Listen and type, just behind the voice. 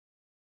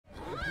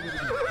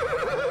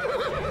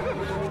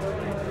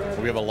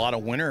We have a lot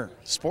of winter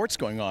sports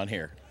going on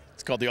here.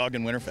 It's called the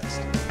Ogden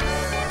Winterfest.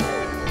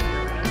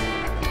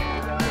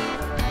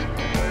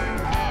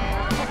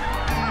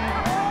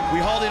 We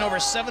hauled in over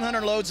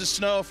 700 loads of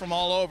snow from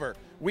all over.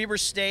 Weber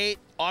State,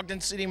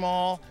 Ogden City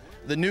Mall,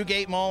 the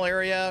Newgate Mall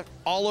area,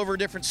 all over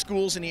different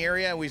schools in the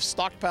area. We've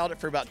stockpiled it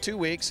for about 2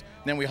 weeks,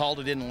 and then we hauled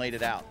it in and laid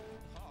it out.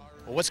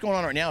 Well, what's going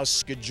on right now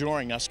is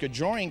Joring. Now,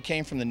 Joring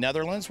came from the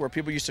Netherlands, where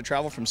people used to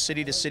travel from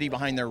city to city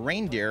behind their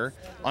reindeer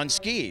on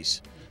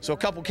skis. So a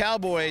couple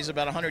cowboys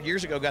about 100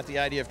 years ago got the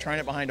idea of trying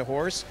it behind a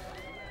horse,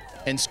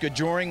 and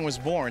Joring was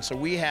born. So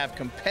we have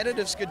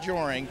competitive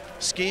Joring,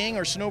 skiing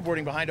or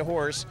snowboarding behind a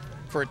horse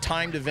for a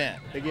timed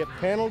event. They get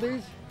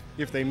penalties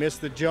if they miss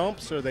the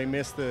jumps or they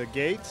miss the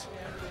gates,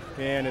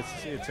 and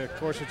of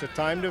course it's a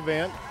timed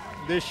event.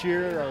 This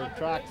year our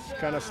track's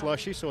kind of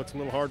slushy, so it's a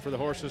little hard for the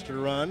horses to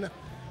run,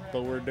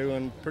 but we're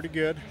doing pretty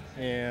good,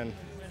 and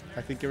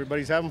I think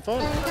everybody's having fun.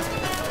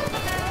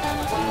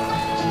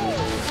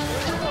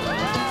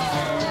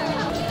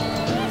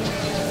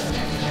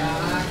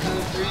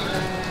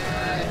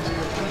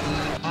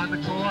 On the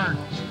course,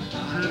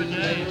 through the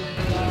gate.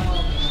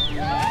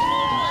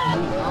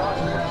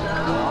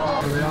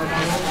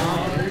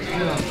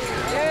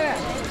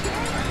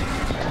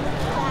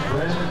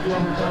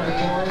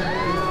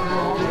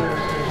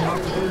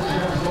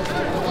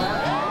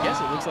 I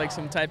guess it looks like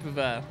some type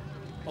of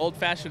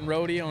old-fashioned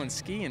rodeo and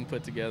skiing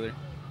put together.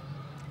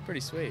 Pretty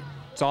sweet.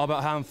 It's all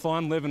about having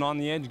fun, living on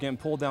the edge, getting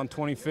pulled down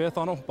 25th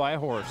on by a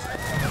horse.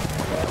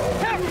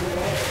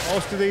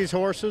 Most of these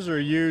horses are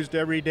used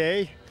every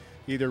day,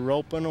 either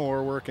roping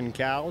or working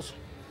cows,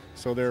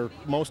 so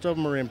most of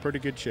them are in pretty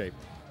good shape.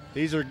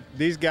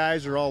 These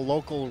guys are all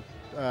local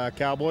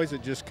cowboys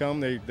that just come.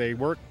 They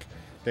work,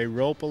 they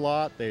rope a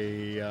lot.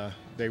 They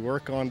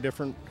work on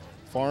different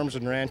farms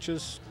and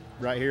ranches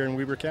right here in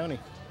Weber County.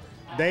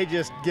 They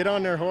just get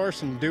on their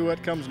horse and do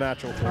what comes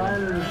natural to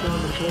them.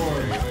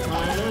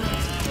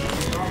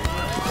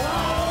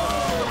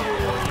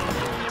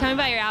 Tell me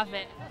about your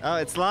outfit. Oh,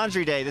 it's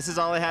laundry day. This is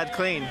all I had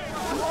clean.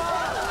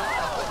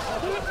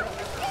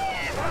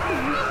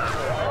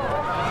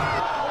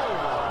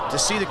 To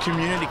see the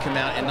community come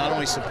out and not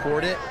only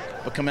support it,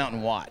 but come out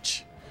and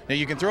watch. Now,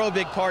 you can throw a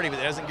big party, but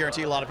that doesn't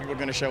guarantee a lot of people are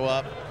going to show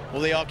up.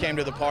 Well, they all came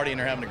to the party and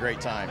they're having a great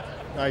time.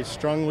 I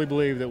strongly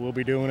believe that we'll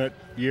be doing it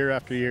year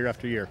after year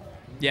after year.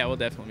 Yeah, we'll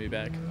definitely be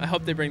back. I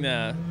hope they bring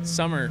the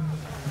summer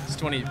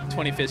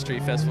 25th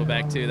Street Festival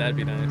back too. That'd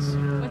be nice.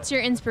 What's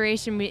your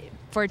inspiration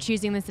for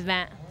choosing this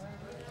event?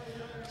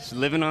 Just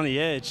living on the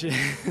edge.